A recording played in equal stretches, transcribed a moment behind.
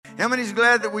How many's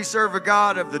glad that we serve a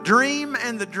God of the dream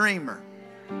and the dreamer?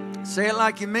 Say it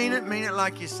like you mean it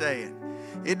like you say it.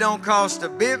 It don't cost a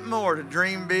bit more to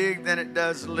dream big than it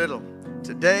does little.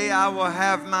 Today I will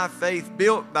have my faith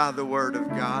built by the Word of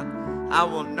God. I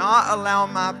will not allow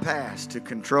my past to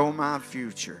control my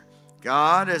future.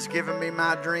 God has given me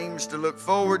my dreams to look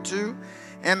forward to,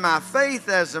 and my faith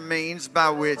as a means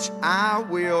by which I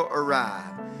will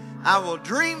arrive. I will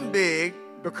dream big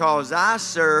because I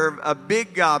serve a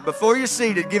big God. Before you're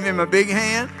seated, give Him a big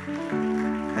hand.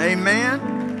 Amen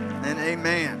and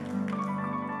amen.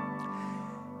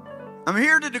 I'm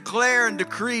here to declare and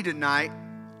decree tonight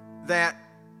that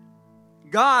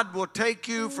God will take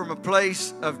you from a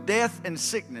place of death and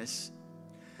sickness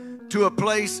to a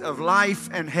place of life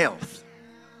and health.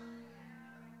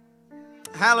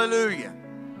 Hallelujah.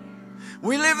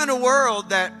 We live in a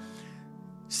world that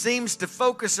seems to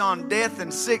focus on death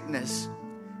and sickness,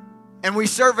 and we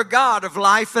serve a God of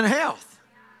life and health.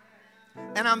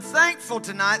 And I'm thankful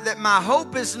tonight that my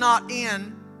hope is not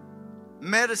in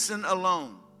medicine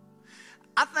alone.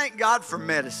 I thank God for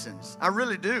medicines. I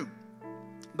really do.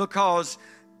 Because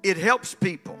it helps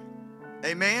people.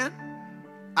 Amen?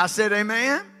 I said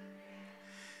amen?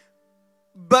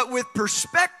 But with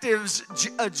perspectives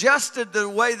adjusted the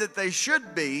way that they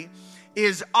should be,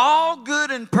 is all good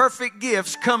and perfect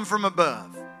gifts come from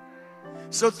above.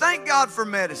 So thank God for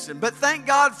medicine, but thank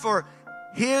God for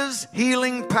His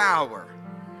healing power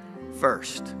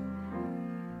first.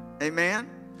 Amen?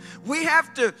 We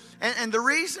have to, and the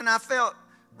reason I felt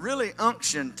really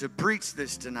unctioned to preach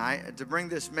this tonight, to bring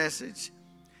this message,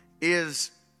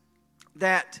 is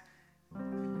that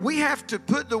we have to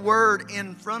put the Word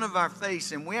in front of our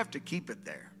face and we have to keep it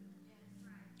there.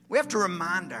 We have to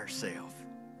remind ourselves.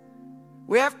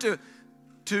 We have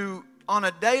to on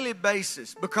a daily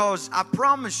basis, because I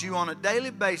promise you on a daily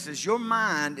basis, your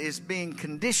mind is being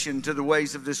conditioned to the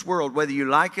ways of this world, whether you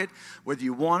like it, whether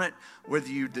you want it, whether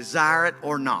you desire it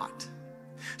or not.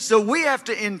 So we have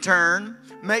to, in turn,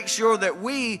 make sure that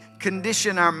we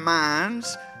condition our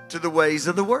minds to the ways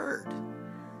of the Word.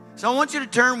 So I want you to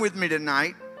turn with me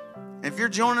tonight. If you're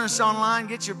joining us online,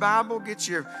 get your Bible, get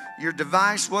your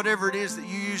device, whatever it is that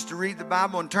you use to read the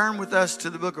Bible, and turn with us to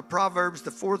the book of Proverbs,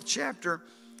 the 4th chapter,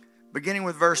 beginning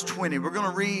with verse 20. We're going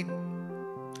to read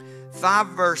 5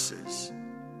 verses,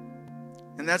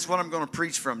 and that's what I'm going to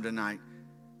preach from tonight.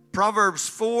 Proverbs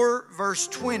 4, verse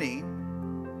 20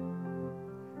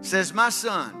 says, "My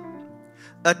son,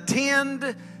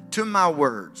 attend to my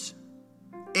words.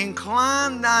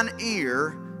 Incline thine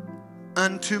ear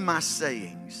unto my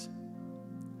sayings.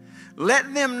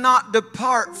 Let them not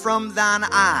depart from thine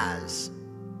eyes.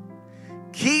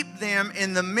 Keep them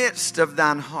in the midst of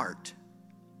thine heart.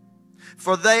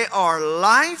 For they are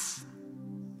life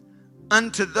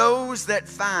unto those that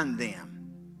find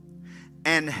them,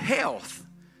 and health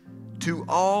to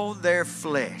all their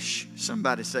flesh."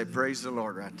 Somebody say, praise the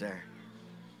Lord right there.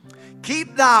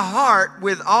 "Keep thy heart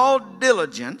with all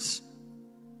diligence,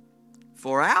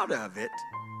 for out of it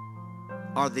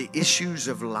are the issues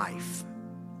of life.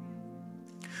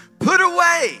 Put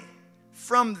away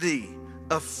from thee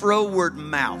a froward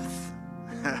mouth."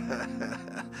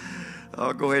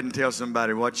 Oh, go ahead and tell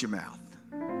somebody, watch your mouth.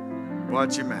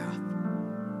 Watch your mouth.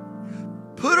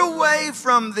 "Put away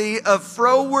from thee a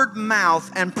froward mouth,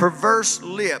 and perverse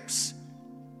lips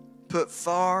put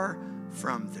far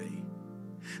from thee."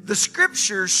 The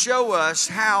scriptures show us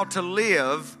how to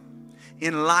live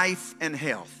in life and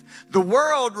health. The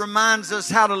world reminds us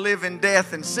how to live in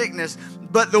death and sickness,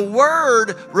 but the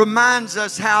Word reminds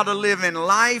us how to live in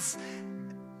life,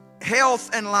 health,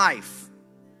 and life.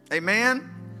 Amen?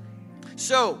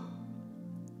 So,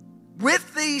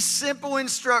 with these simple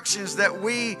instructions that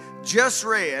we just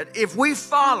read, if we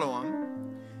follow them,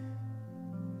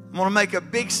 I'm going to make a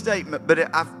big statement, but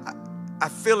I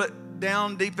feel it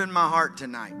down deep in my heart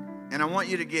tonight, and I want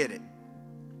you to get it.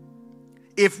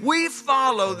 If we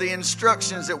follow the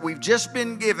instructions that we've just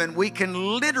been given, we can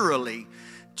literally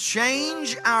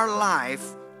change our life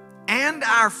and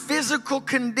our physical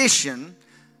condition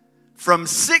from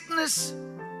sickness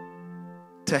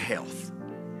to health.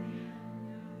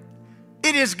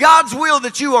 It is God's will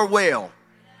that you are well.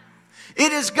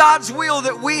 It is God's will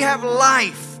that we have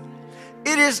life.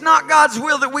 It is not God's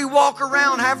will that we walk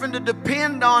around having to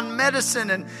depend on medicine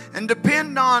and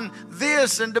depend on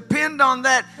this and depend on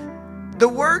that. The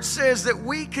Word says that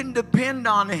we can depend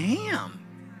on Him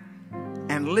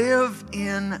and live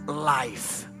in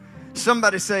life.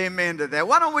 Somebody say amen to that.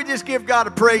 Why don't we just give God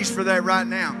a praise for that right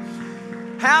now?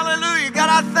 Hallelujah. God,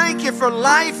 I thank you for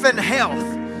life and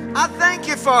health. I thank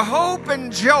you for hope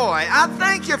and joy. I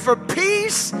thank you for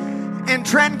peace and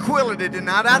tranquility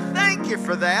tonight. I thank you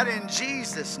for that in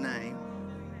Jesus' name.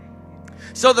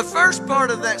 So the first part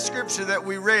of that scripture that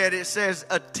we read, it says,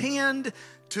 attend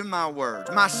to my words.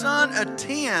 My son,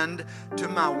 attend to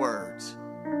my words.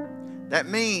 That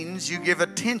means you give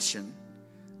attention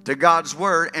to God's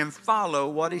word and follow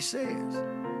what he says.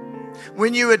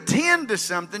 When you attend to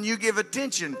something, you give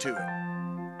attention to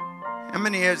it. How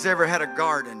many has ever had a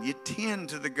garden? You tend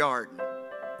to the garden.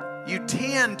 You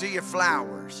tend to your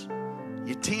flowers.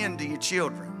 You tend to your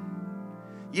children.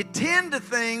 You tend to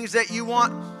things that you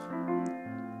want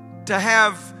to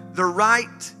have the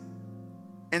right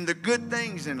and the good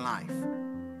things in life.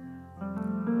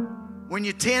 When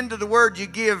you tend to the word, you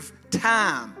give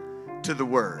time to the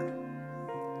word.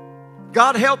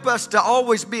 God help us to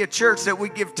always be a church that we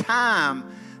give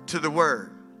time to the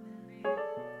word.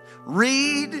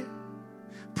 Read,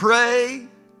 pray,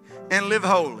 and live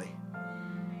holy.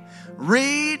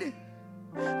 Read,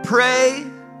 pray,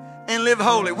 and live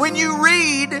holy. When you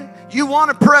read, you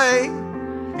want to pray,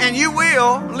 and you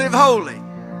will live holy.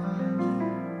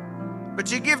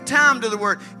 But you give time to the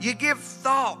word. You give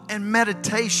thought and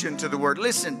meditation to the word.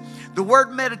 Listen, the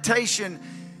word meditation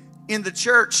in the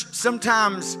church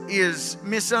sometimes is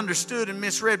misunderstood and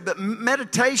misread, but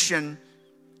meditation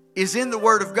is in the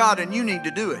Word of God, and you need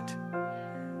to do it.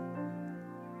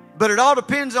 But it all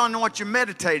depends on what you're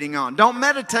meditating on. Don't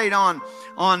meditate on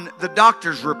the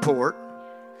doctor's report.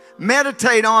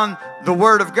 Meditate on the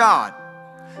Word of God.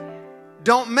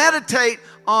 Don't meditate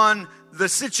on the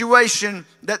situation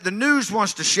that the news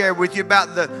wants to share with you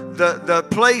about the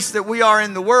place that we are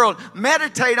in the world.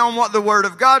 Meditate on what the Word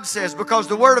of God says, because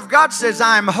the Word of God says,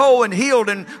 I am whole and healed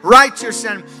and righteous,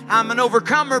 and I'm an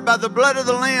overcomer by the blood of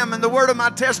the Lamb and the word of my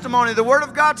testimony. The Word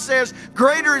of God says,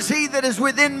 greater is He that is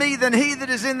within me than he that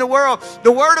is in the world.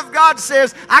 The Word of God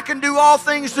says, I can do all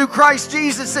things through Christ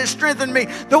Jesus that strengthen me.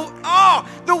 The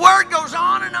Word goes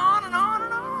on and on and on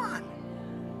and on.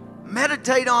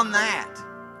 Meditate on that.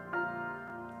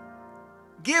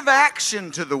 Give action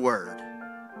to the word.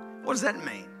 What does that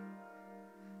mean?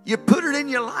 You put it in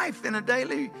your life on a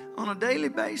daily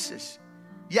basis.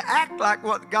 You act like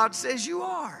what God says you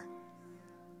are.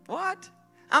 What?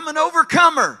 I'm an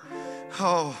overcomer.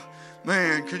 Oh,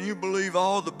 man, can you believe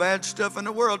all the bad stuff in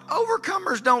the world?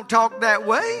 Overcomers don't talk that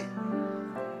way.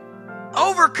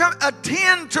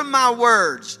 Attend to my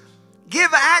words.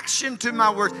 Give action to my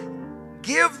words.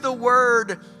 Give the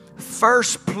word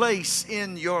first place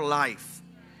in your life.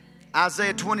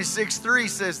 Isaiah 26:3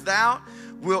 says, thou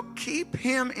wilt keep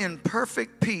him in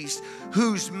perfect peace,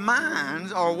 whose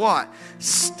minds are what?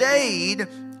 Stayed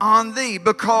on thee,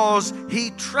 because he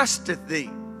trusteth thee.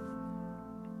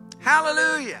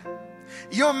 Hallelujah.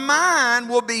 Your mind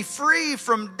will be free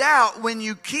from doubt when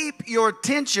you keep your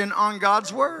attention on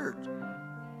God's word.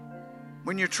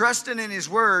 When you're trusting in his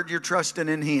word, you're trusting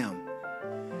in him.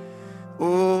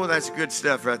 Oh, that's good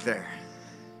stuff right there.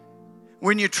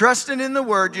 When you're trusting in the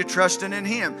Word, you're trusting in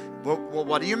Him. Well,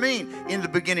 what do you mean? In the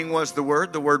beginning was the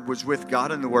Word was with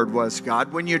God, and the Word was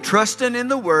God. When you're trusting in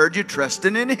the Word, you're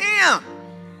trusting in Him.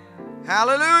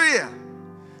 Hallelujah.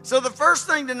 So the first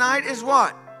thing tonight is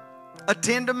what?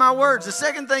 Attend to my words. The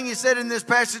second thing He said in this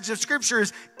passage of Scripture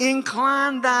is,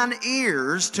 incline thine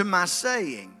ears to my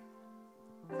saying.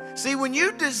 See, when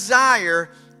you desire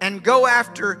and go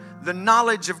after the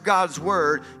knowledge of God's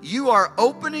Word, you are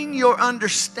opening your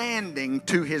understanding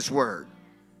to His Word.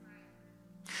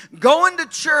 Going to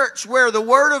church where the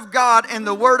Word of God and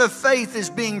the Word of faith is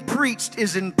being preached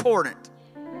is important.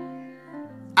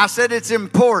 I said it's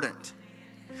important.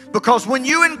 Because when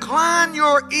you incline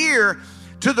your ear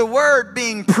to the Word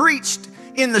being preached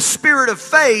in the spirit of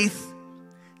faith,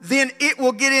 then it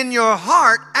will get in your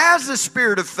heart as the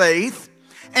spirit of faith,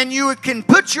 and you can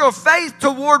put your faith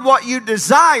toward what you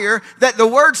desire that the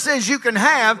Word says you can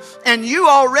have, and you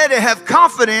already have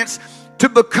confidence to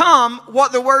become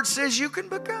what the Word says you can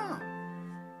become.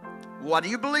 Why do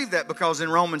you believe that? Because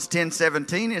in Romans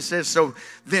 10:17 it says, so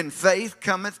then faith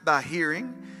cometh by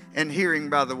hearing, and hearing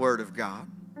by the Word of God.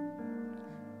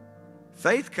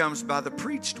 Faith comes by the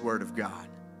preached Word of God.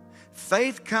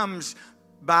 Faith comes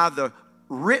by the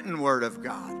written Word of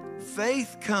God.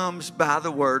 Faith comes by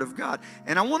the Word of God.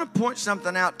 And I want to point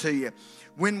something out to you.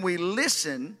 When we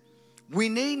listen, we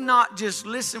need not just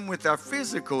listen with our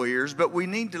physical ears, but we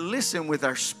need to listen with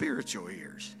our spiritual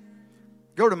ears.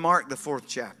 Go to Mark, the 4th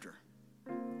chapter.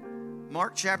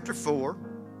 Mark chapter 4.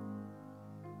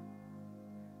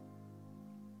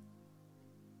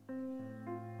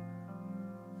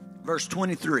 Verse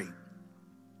 23.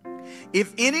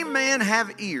 If any man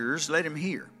have ears, let him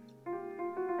hear.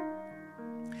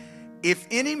 If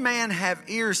any man have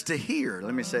ears to hear,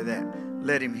 let me say that,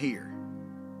 let him hear.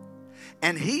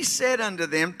 And he said unto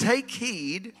them, take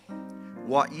heed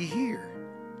what ye hear.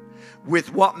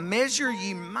 With what measure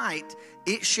ye might,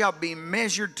 it shall be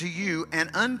measured to you,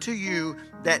 and unto you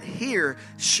that hear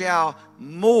shall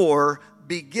more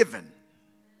be given.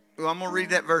 Well, I'm going to read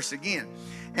that verse again.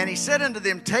 And he said unto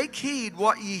them, take heed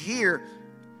what ye hear.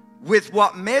 With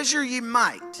what measure ye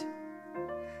might,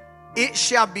 it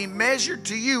shall be measured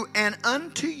to you, and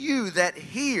unto you that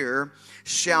hear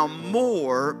shall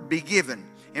more be given.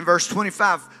 In verse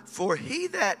 25, for he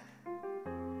that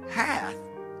hath,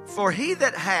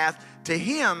 to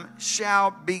him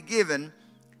shall be given,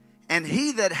 and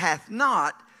he that hath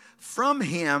not, from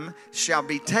him shall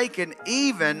be taken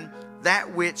even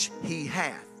that which he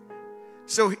hath.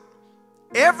 So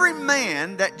every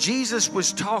man that Jesus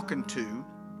was talking to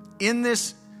in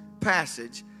this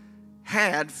passage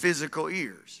had physical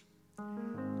ears.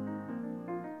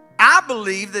 I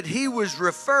believe that he was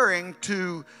referring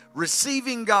to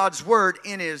receiving God's word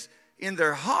in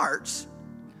their hearts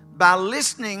by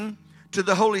listening to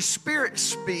the Holy Spirit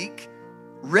speak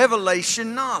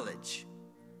revelation knowledge.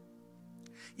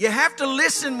 You have to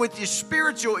listen with your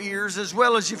spiritual ears as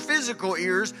well as your physical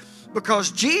ears,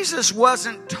 because Jesus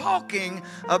wasn't talking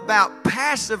about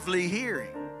passively hearing.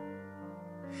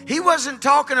 He wasn't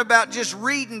talking about just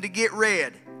reading to get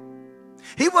read.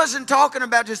 He wasn't talking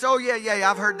about just, oh yeah,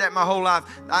 I've heard that my whole life.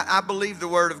 I believe the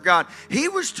word of God. He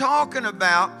was talking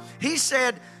about, he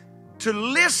said to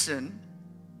listen.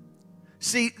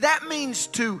 See, that means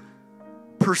to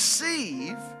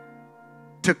perceive,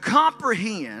 to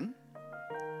comprehend,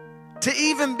 to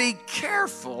even be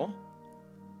careful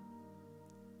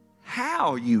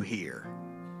how you hear.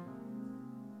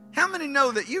 How many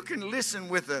know that you can listen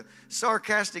with a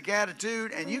sarcastic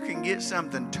attitude and you can get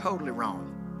something totally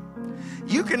wrong?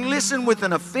 You can listen with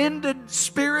an offended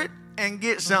spirit and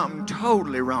get something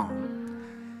totally wrong.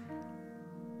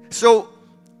 So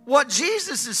what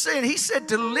Jesus is saying, he said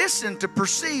to listen, to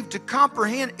perceive, to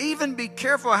comprehend, even be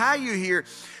careful how you hear.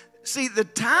 See, the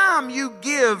time you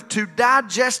give to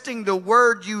digesting the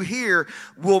word you hear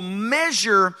will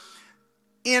measure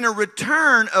in a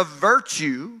return of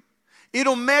virtue.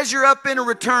 It'll measure up in a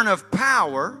return of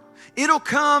power. It'll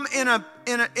come in a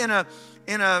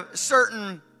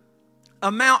certain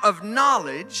amount of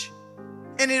knowledge,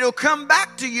 and it'll come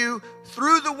back to you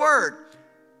through the word.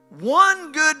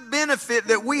 One good benefit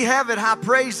that we have at High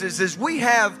Praises is we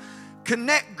have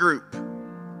Connect Group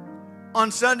on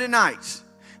Sunday nights.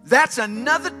 That's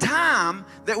another time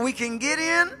that we can get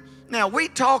in. Now, we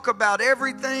talk about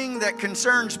everything that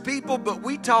concerns people, but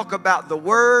we talk about the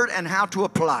word and how to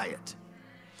apply it.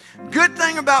 Good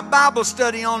thing about Bible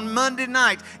study on Monday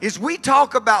night is we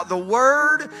talk about the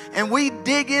word and we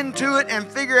dig into it and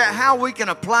figure out how we can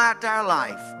apply it to our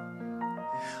life.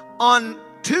 On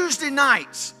Tuesday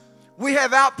nights, we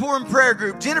have Outpouring Prayer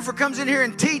Group. Jennifer comes in here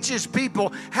and teaches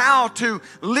people how to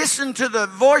listen to the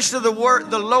voice of the word,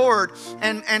 the Lord,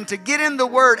 and to get in the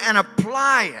word and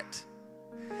apply it.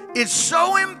 It's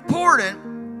so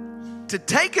important to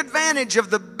take advantage of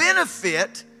the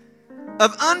benefit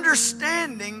of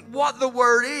understanding what the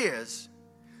word is.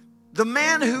 The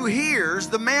man who hears,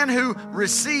 the man who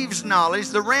receives knowledge,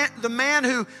 the man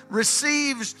who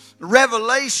receives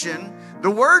revelation, the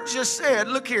word just said,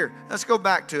 look here, let's go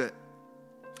back to it.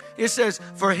 It says,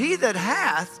 for he that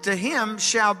hath, to him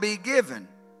shall be given.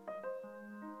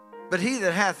 But he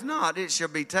that hath not, it shall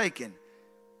be taken.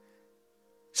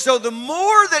 So the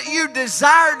more that you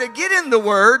desire to get in the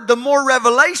word, the more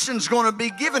revelation is going to be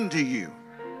given to you.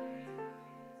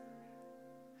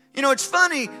 You know, it's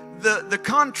funny, the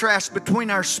contrast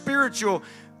between our spiritual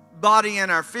body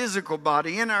and our physical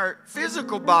body. In our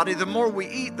physical body, the more we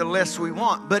eat, the less we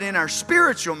want. But in our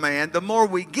spiritual man, the more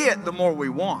we get, the more we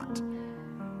want.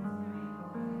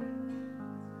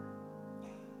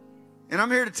 And I'm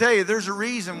here to tell you, there's a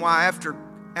reason why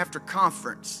after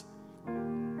conference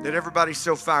that everybody's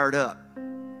so fired up.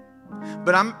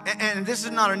 But and this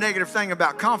is not a negative thing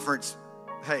about conference.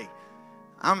 Hey,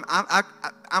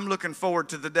 I'm looking forward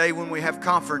to the day when we have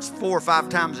conference 4 or 5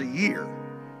 times a year.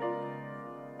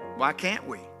 Why can't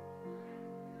we?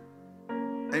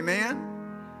 Amen?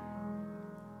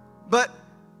 But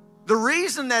the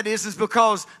reason that is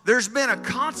because there's been a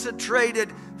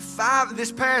concentrated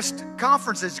this past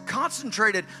conference has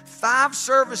concentrated 5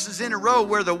 services in a row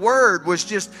where the word was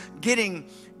just getting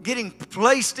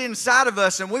placed inside of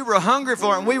us, and we were hungry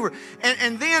for it,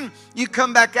 and then you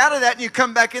come back out of that and you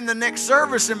come back in the next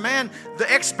service, and man,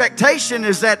 the expectation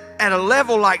is that at a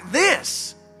level like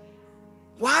this.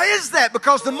 Why is that?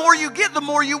 Because the more you get, the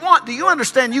more you want. Do you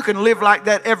understand you can live like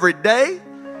that every day?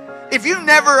 If you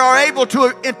never are able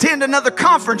to attend another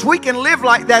conference, we can live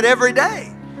like that every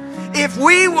day. If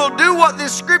we will do what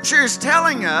this scripture is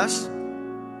telling us,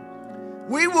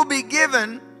 we will be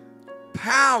given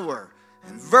power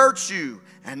and virtue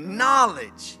and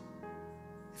knowledge.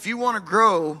 If you want to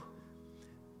grow,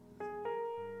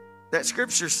 that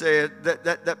scripture said,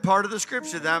 that part of the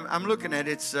scripture that I'm looking at,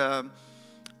 it's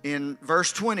in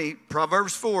verse 20,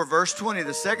 Proverbs 4, verse 20,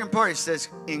 the second part, it says,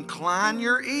 incline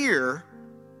your ear.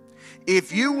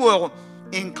 If you will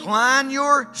incline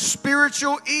your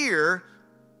spiritual ear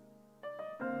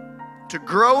to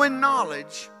grow in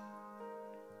knowledge,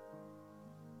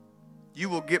 you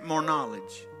will get more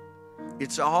knowledge.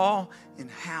 It's all in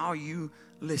how you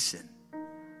listen.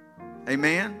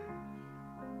 Amen?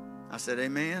 I said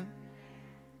amen.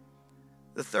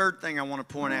 The third thing I want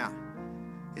to point out,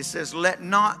 it says, let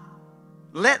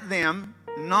them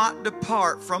not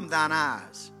depart from thine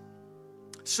eyes.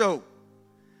 So,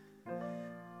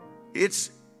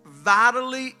 it's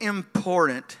vitally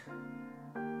important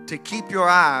to keep your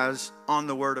eyes on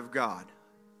the Word of God.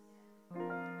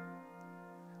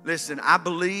 Listen, I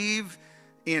believe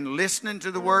in listening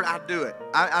to the Word. I do it.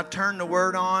 I turn the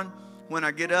Word on when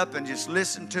I get up and just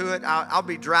listen to it. I'll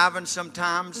be driving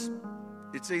sometimes.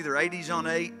 It's either 80s on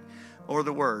 8 or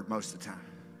the Word most of the time.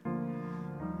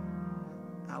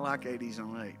 I like 80s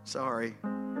on 8. Sorry.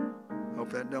 Hope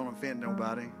that don't offend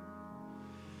nobody.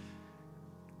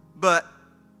 But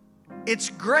it's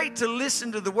great to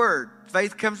listen to the Word.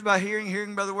 Faith comes by hearing,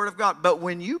 hearing by the Word of God. But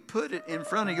when you put it in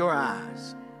front of your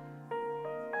eyes,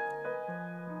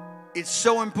 it's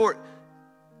so important,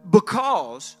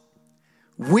 because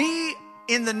we,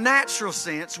 in the natural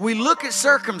sense, we look at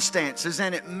circumstances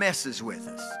and it messes with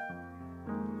us.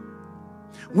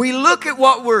 We look at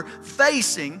what we're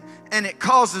facing and it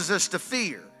causes us to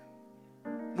fear.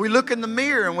 We look in the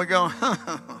mirror and we go,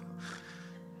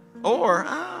 or,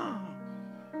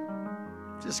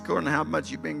 just according to how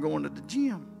much you've been going to the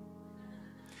gym.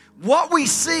 What we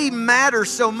see matters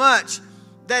so much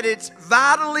that it's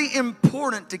vitally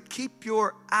important to keep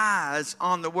your eyes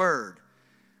on the Word.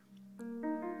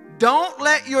 Don't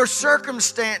let your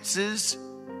circumstances,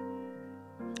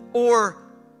 or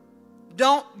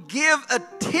don't give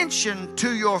attention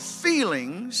to your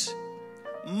feelings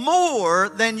more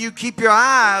than you keep your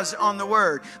eyes on the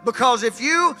Word. Because if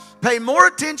you pay more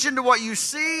attention to what you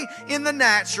see in the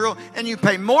natural, and you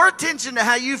pay more attention to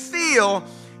how you feel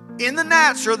in the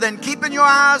natural than keeping your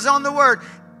eyes on the Word,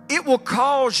 it will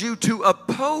cause you to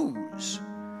oppose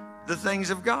the things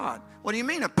of God. What do you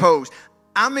mean oppose?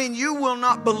 I mean, you will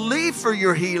not believe for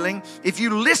your healing if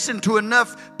you listen to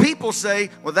enough people say,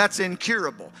 well, that's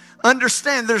incurable.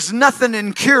 Understand, there's nothing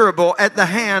incurable at the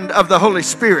hand of the Holy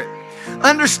Spirit.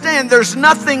 Understand, there's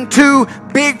nothing too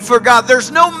big for God.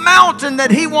 There's no mountain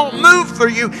that He won't move for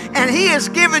you, and He has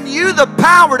given you the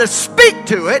power to speak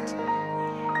to it.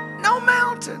 No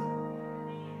mountain.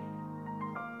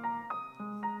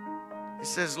 It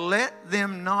says, let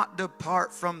them not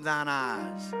depart from thine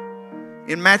eyes.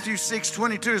 In Matthew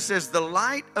 6:22, it says, the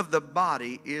light of the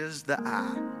body is the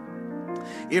eye.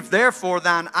 If therefore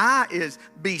thine eye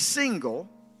be single,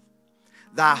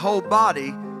 thy whole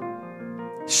body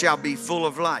shall be full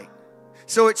of light.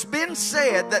 So it's been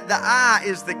said that the eye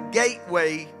is the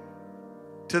gateway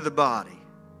to the body.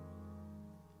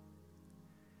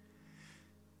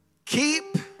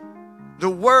 Keep the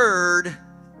Word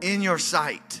in your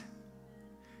sight.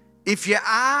 If your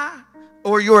eye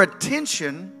or your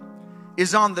attention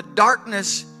is on the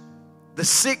darkness, the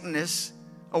sickness,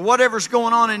 or whatever's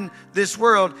going on in this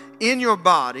world, in your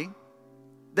body,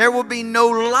 there will be no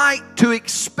light to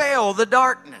expel the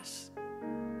darkness.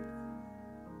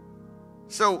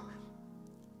 So,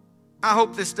 I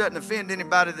hope this doesn't offend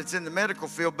anybody that's in the medical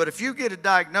field, but if you get a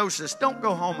diagnosis, don't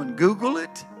go home and Google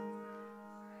it,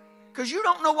 because you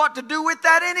don't know what to do with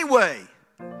that anyway.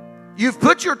 You've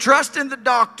put your trust in the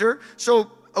doctor,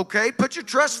 so, okay, put your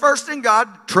trust first in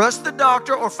God. Trust the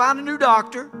doctor, or find a new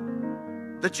doctor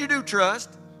that you do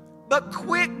trust. But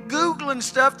quit Googling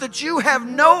stuff that you have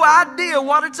no idea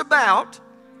what it's about.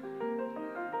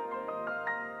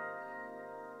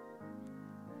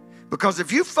 Because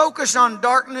if you focus on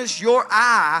darkness, your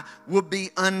eye will be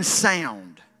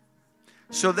unsound.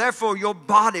 So therefore, your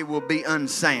body will be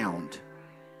unsound.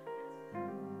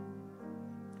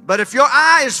 But if your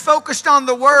eye is focused on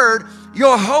the Word,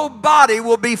 your whole body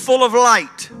will be full of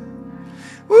light.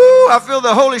 Woo, I feel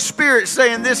the Holy Spirit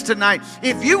saying this tonight.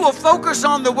 If you will focus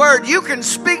on the Word, you can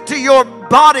speak to your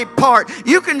body part.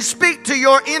 You can speak to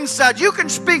your inside. You can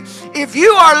speak. If you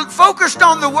are focused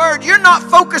on the Word, you're not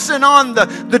focusing on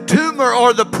the tumor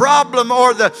or the problem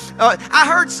or the... I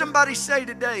heard somebody say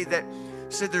today that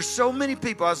said there's so many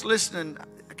people. I was listening.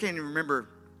 I can't even remember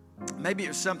maybe it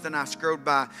was something I scrolled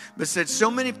by, but said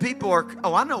so many people are,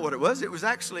 oh, I know what it was. It was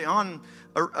actually on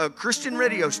a Christian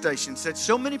radio station. Said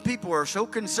so many people are so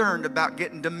concerned about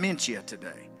getting dementia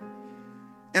today.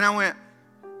 And I went,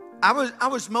 I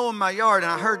was mowing my yard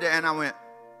and I heard that and I went,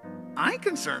 I ain't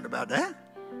concerned about that.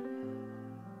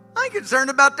 I ain't concerned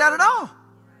about that at all.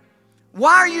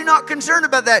 Why are you not concerned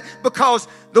about that? Because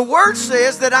the Word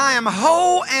says that I am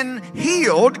whole and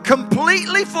healed,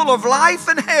 completely full of life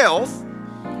and health,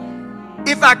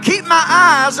 if I keep my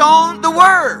eyes on the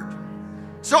Word.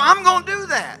 So I'm going to do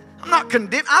that. I'm not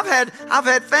condemned. I've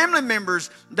had family members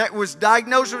that was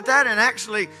diagnosed with that and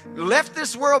actually left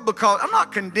this world because I'm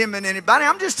not condemning anybody.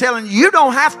 I'm just telling you, you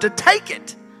don't have to take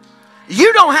it.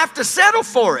 You don't have to settle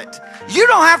for it. You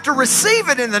don't have to receive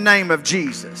it in the name of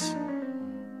Jesus.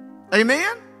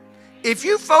 Amen? If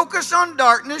you focus on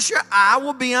darkness, your eye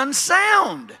will be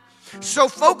unsound. So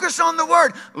focus on the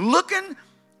Word. Looking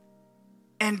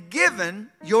and giving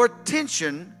your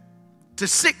attention to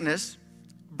sickness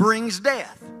brings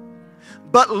death.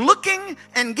 But looking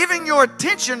and giving your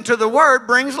attention to the Word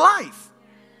brings life.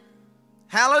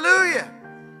 Hallelujah.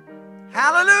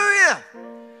 Hallelujah.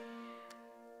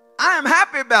 I am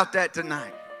happy about that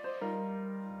tonight.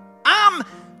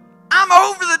 I'm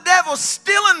over the devil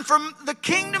stealing from the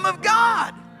kingdom of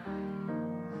God.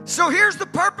 So here's the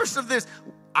purpose of this.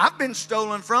 I've been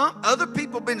stolen from. Other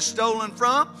people have been stolen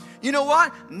from. You know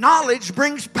what? Knowledge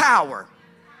brings power.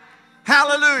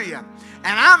 Hallelujah.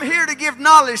 And I'm here to give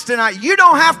knowledge tonight. You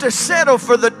don't have to settle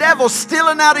for the devil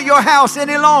stealing out of your house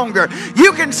any longer.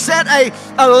 You can set a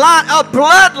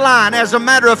bloodline, as a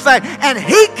matter of fact, and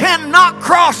he cannot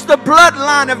cross the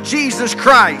bloodline of Jesus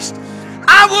Christ.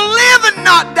 I will live and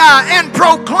not die and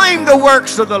proclaim the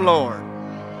works of the Lord.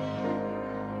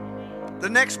 The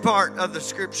next part of the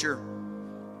scripture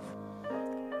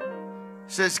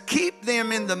says, keep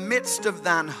them in the midst of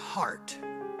thine heart.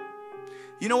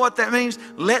 You know what that means?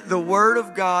 Let the word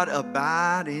of God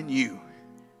abide in you.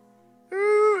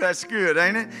 Ooh, that's good,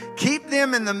 ain't it? Keep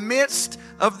them in the midst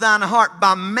of thine heart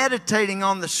by meditating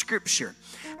on the scripture,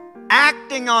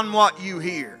 acting on what you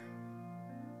hear.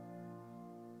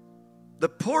 The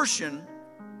portion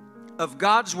of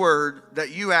God's word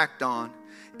that you act on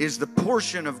is the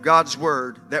portion of God's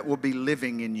word that will be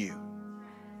living in you.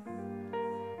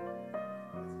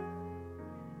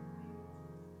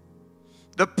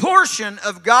 The portion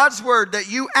of God's word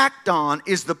that you act on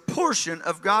is the portion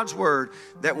of God's word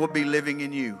that will be living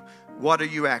in you. What are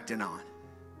you acting on?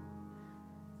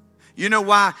 You know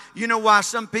why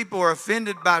some people are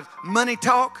offended by money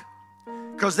talk?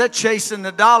 Because they're chasing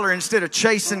the dollar instead of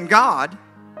chasing God.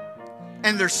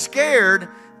 And they're scared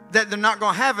that they're not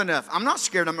going to have enough. I'm not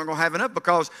scared I'm not going to have enough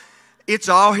because it's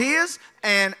all His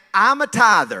and I'm a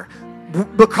tither.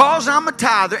 Because I'm a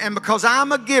tither and because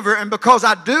I'm a giver and because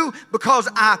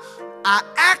I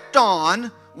act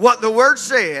on what the Word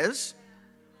says,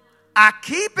 I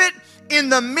keep it in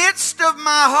the midst of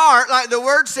my heart, like the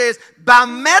Word says, by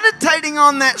meditating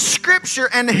on that scripture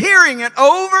and hearing it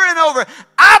over and over.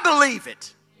 I believe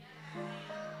it.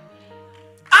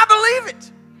 I believe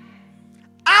it.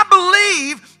 I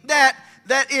believe that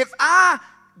if I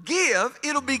give,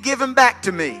 it'll be given back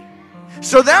to me.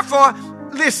 So therefore,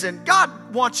 listen,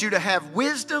 God wants you to have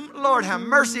wisdom. Lord have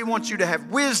mercy, He wants you to have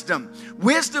wisdom.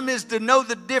 Wisdom is to know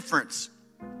the difference.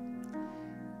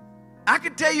 I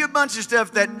could tell you a bunch of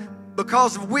stuff that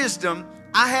because of wisdom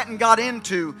I hadn't got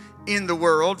into in the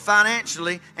world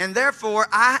financially, and therefore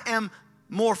I am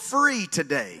more free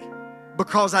today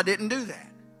because I didn't do that.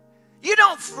 You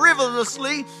don't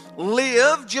frivolously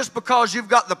live just because you've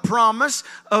got the promise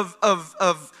of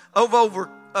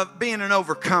being an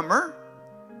overcomer.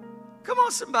 Come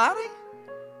on, somebody.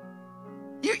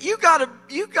 You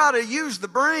gotta use the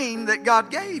brain that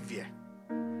God gave you.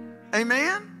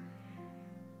 Amen.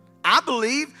 I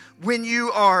believe when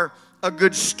you are a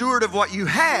good steward of what you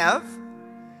have,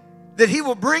 that He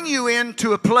will bring you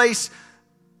into a place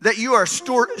that you are a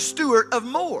steward of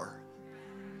more.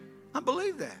 I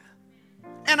believe that.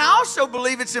 And I also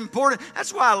believe it's important.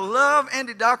 That's why I love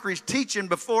Andy Dockery's teaching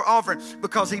before offering,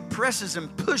 because he presses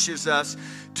and pushes us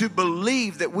to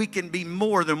believe that we can be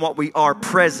more than what we are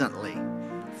presently,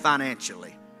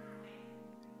 financially.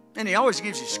 And he always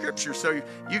gives you scripture, so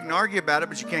you can argue about it,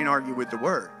 but you can't argue with the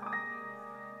Word.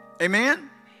 Amen?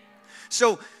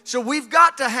 So we've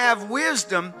got to have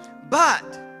wisdom,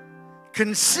 but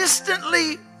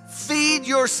consistently feed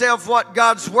yourself what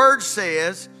God's Word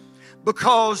says,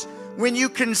 because when you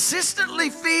consistently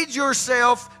feed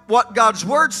yourself what God's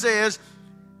Word says,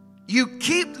 you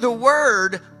keep the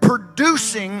Word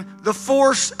producing the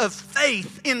force of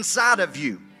faith inside of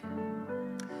you.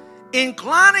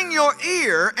 Inclining your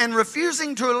ear and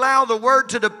refusing to allow the word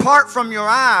to depart from your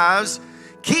eyes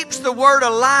keeps the word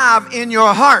alive in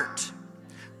your heart.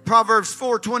 Proverbs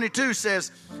 4:22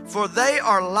 says, for they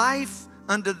are life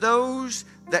unto those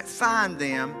that find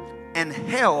them, and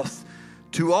health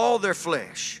to all their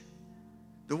flesh.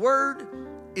 The word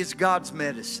is God's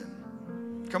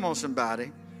medicine. Come on,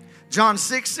 somebody. John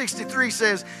 6:63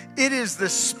 says, it is the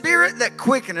spirit that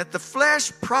quickeneth, the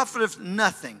flesh profiteth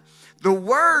nothing. The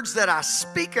words that I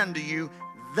speak unto you,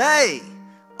 they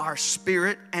are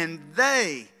spirit and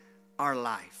they are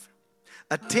life.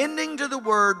 Attending to the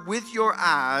word with your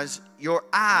eyes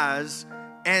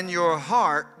and your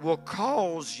heart will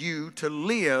cause you to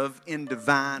live in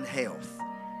divine health.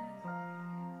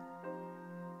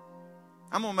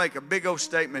 I'm going to make a big old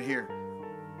statement here.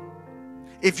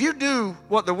 If you do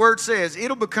what the word says,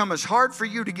 it'll become as hard for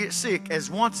you to get sick as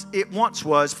it once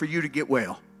was for you to get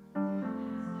well.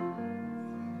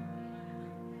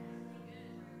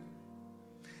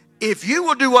 If you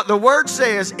will do what the word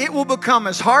says, it will become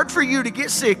as hard for you to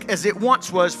get sick as it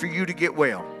once was for you to get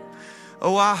well.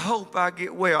 Oh, I hope I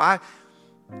get well. I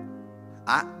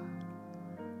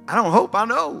don't hope, I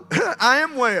know. I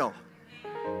am well.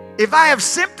 If I have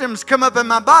symptoms come up in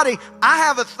my body, I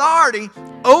have authority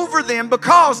over them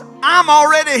because I'm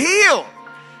already healed.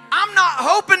 I'm not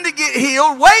hoping to get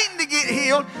healed, waiting to get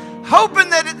healed, hoping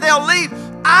that they'll leave.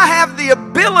 I have the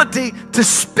ability to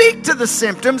speak to the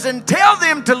symptoms and tell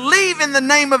them to leave in the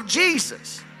name of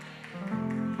Jesus.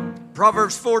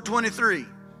 Proverbs 4:23.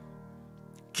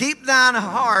 Keep thine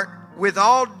heart with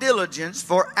all diligence,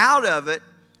 for out of it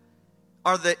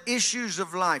are the issues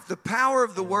of life. The power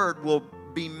of the word will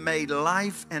be made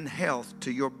life and health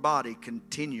to your body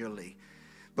continually,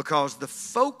 because the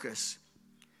focus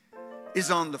is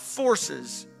on the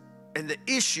forces and the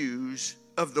issues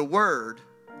of the word,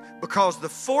 because the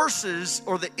forces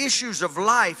or the issues of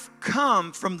life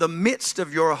come from the midst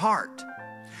of your heart.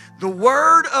 The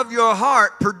word of your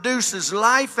heart produces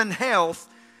life and health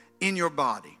in your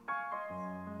body.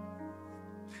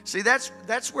 See, that's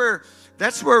where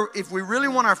if we really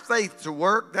want our faith to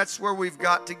work, that's where we've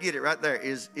got to get it right there,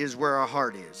 is where our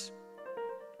heart is.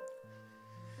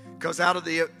 Because out of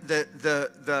the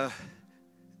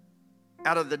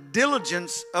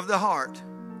diligence of the heart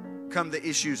come the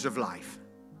issues of life.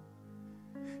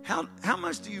 How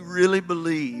much do you really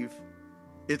believe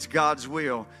it's God's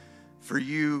will for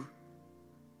you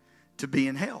to be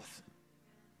in health?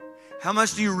 How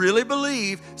much do you really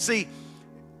believe? See,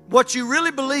 what you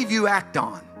really believe, you act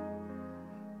on.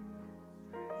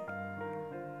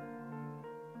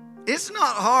 It's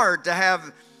not hard to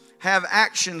have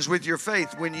actions with your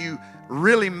faith when you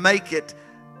really make it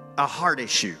a heart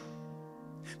issue.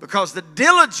 Because the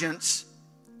diligence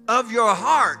of your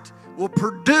heart will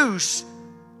produce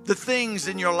the things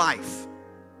in your life.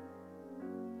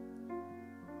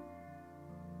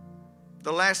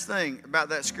 The last thing about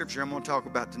that scripture I'm going to talk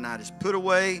about tonight is put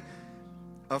away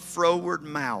a froward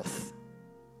mouth.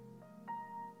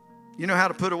 You know how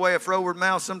to put away a froward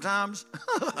mouth sometimes?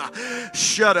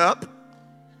 Shut up.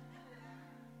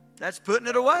 That's putting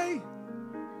it away.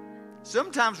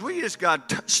 Sometimes we just got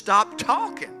to stop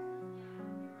talking.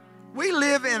 We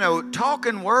live in a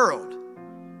talking world.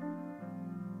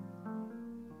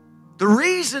 The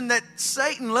reason that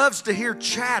Satan loves to hear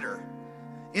chatter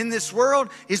in this world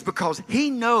is because he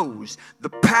knows the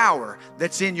power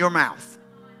that's in your mouth.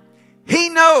 He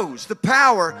knows the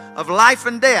power of life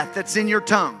and death that's in your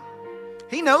tongue.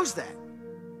 He knows that.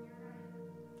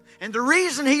 And the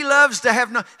reason he loves to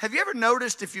have you ever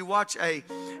noticed if you watch a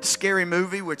scary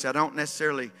movie, which I don't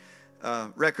necessarily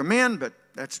recommend, but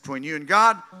that's between you and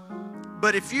God.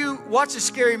 But if you watch a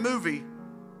scary movie,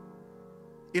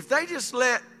 if they just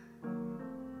let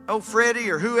old Freddy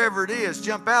or whoever it is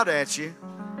jump out at you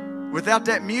without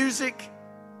that music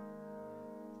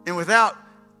and without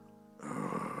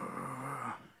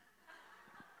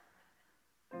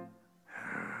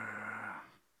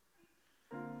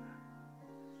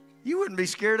you wouldn't be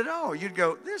scared at all. You'd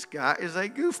go, this guy is a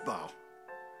goofball.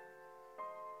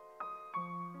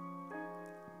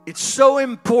 It's so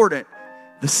important,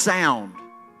 the sound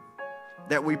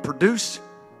that we produce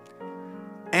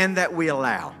and that we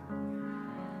allow.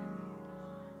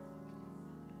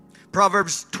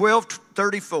 Proverbs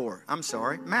 12:34. I'm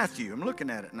sorry, Matthew. I'm looking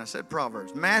at it and I said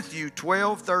Proverbs. Matthew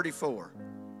 12:34.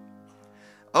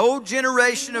 O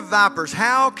generation of vipers,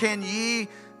 how can ye,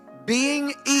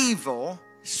 being evil,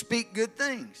 speak good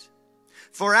things?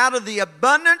 For out of the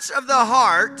abundance of the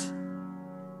heart,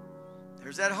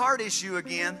 there's that heart issue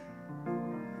again.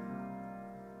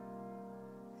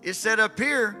 It said up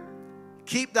here,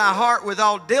 Keep thy heart with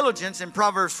all diligence, in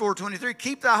Proverbs 4:23.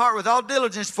 Keep thy heart with all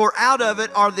diligence, for out of it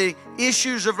are the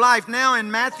issues of life. Now in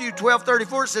Matthew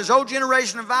 12:34 it says, O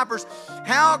generation of vipers,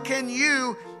 how can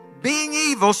you, being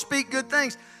evil, speak good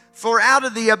things? For out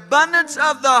of the abundance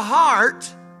of the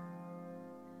heart,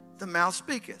 the mouth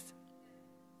speaketh.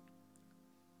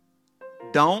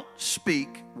 Don't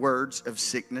speak words of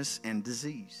sickness and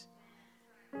disease.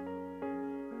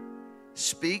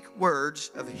 Speak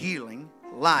words of healing,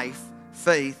 life,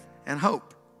 faith, and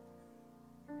hope.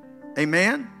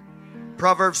 Amen?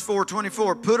 Proverbs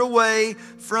 4:24. Put away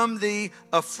from thee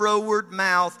a froward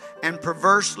mouth and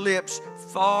perverse lips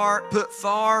put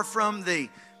far from thee.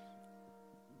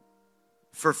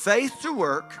 For faith to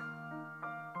work,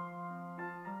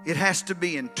 it has to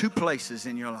be in two places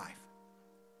in your life.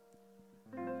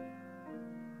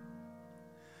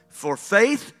 For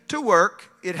faith to work,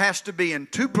 it has to be in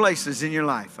two places in your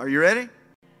life. Are you ready?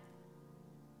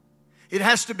 It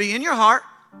has to be in your heart,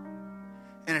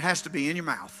 and it has to be in your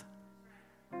mouth.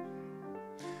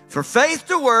 For faith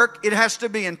to work, it has to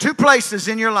be in two places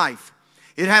in your life.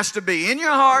 It has to be in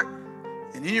your heart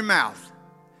and in your mouth.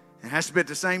 It has to be at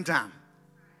the same time.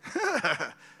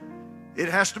 It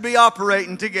has to be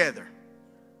operating together.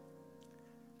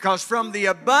 Because from the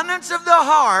abundance of the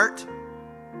heart,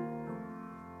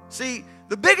 see,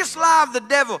 the biggest lie of the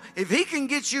devil, if he can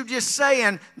get you just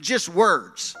saying just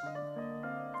words.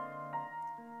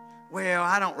 Well,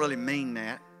 I don't really mean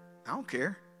that. I don't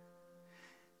care.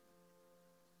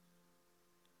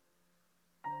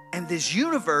 And this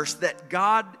universe that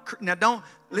God... Now don't...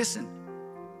 Listen.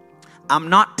 I'm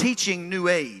not teaching New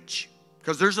Age.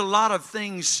 Because there's a lot of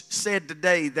things said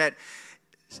today that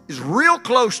is real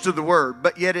close to the Word,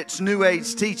 but yet it's New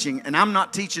Age teaching. And I'm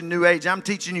not teaching New Age. I'm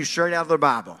teaching you straight out of the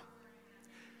Bible.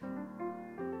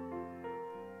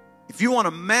 If you want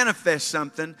to manifest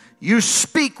something, you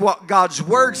speak what God's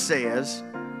Word says,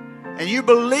 and you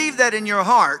believe that in your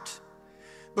heart.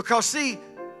 Because see,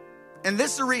 and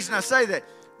this is the reason I say that,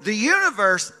 the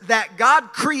universe that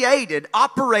God created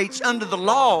operates under the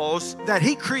laws that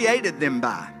He created them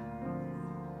by.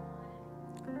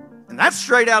 And that's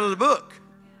straight out of the book.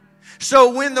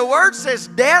 So when the Word says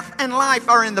death and life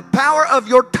are in the power of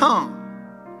your tongue,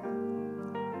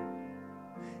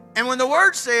 and when the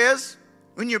Word says,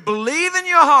 when you believe in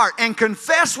your heart and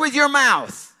confess with your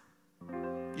mouth,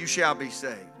 you shall be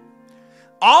saved.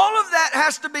 All of that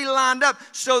has to be lined up.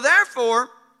 So therefore,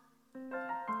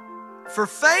 for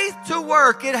faith to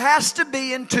work, it has to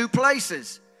be in two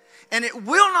places. And it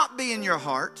will not be in your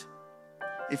heart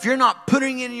if you're not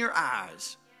putting it in your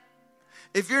eyes.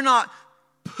 If you're not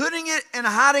putting it and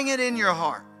hiding it in your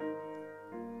heart.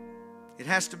 It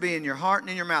has to be in your heart and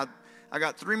in your mouth. I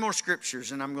got 3 more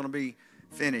scriptures and I'm going to be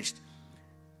finished.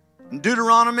 In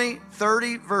Deuteronomy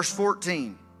 30, verse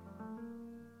 14.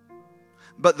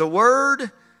 But the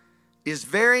word is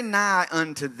very nigh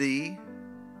unto thee,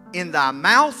 in thy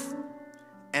mouth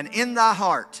and in thy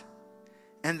heart,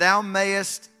 and thou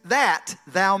mayest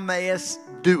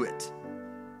do it.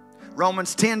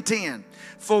 Romans 10:10.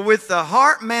 For with the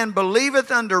heart man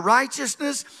believeth unto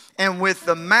righteousness, and with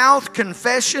the mouth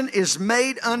confession is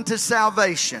made unto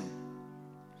salvation.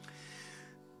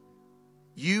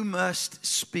 You must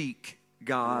speak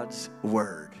God's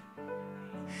word.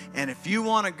 And if you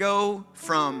want to go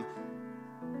from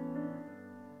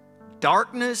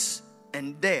darkness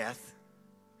and death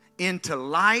into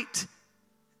light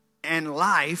and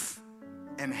life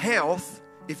and health,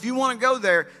 if you want to go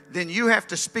there, then you have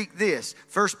to speak this.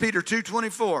 1 Peter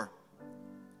 2:24.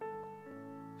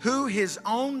 Who his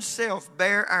own self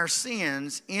bare our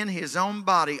sins in his own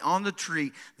body on the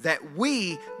tree, that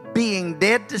we, being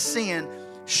dead to sin,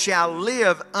 shall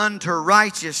live unto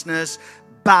righteousness,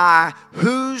 by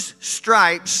whose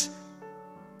stripes,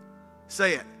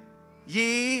 say it,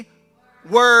 ye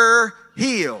were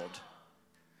healed.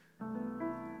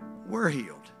 We're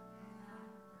healed.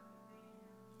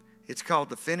 It's called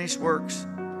the finished works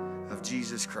of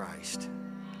Jesus Christ.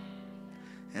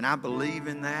 And I believe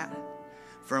in that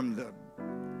from the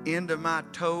end of my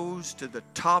toes to the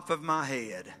top of my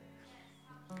head.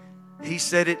 He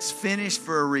said it's finished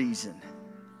for a reason.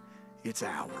 It's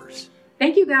ours.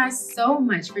 Thank you guys so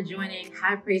much for joining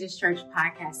High Praises Church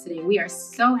podcast today. We are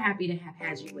so happy to have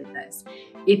had you with us.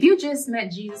 If you just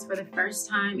met Jesus for the first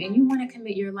time and you want to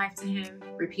commit your life to Him,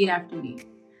 repeat after me.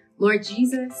 Lord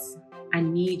Jesus, I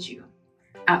need you.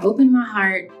 I open my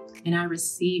heart and I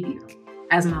receive you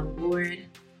as my Lord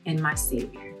and my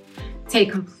Savior.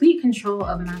 Take complete control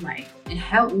of my life and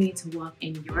help me to walk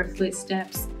in your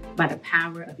footsteps by the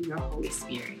power of your Holy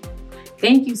Spirit.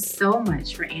 Thank you so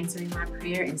much for answering my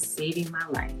prayer and saving my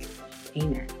life.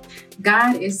 Amen.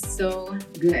 God is so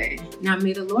good. Now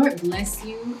may the Lord bless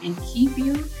you and keep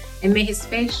you, and may his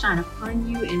face shine upon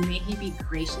you, and may he be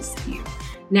gracious to you.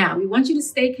 Now, we want you to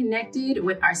stay connected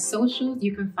with our socials.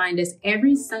 You can find us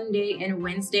every Sunday and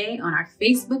Wednesday on our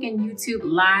Facebook and YouTube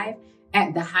live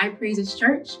at The High Praises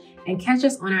Church, and catch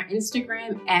us on our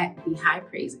Instagram at The High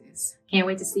Praises. Can't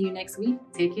wait to see you next week.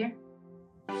 Take care.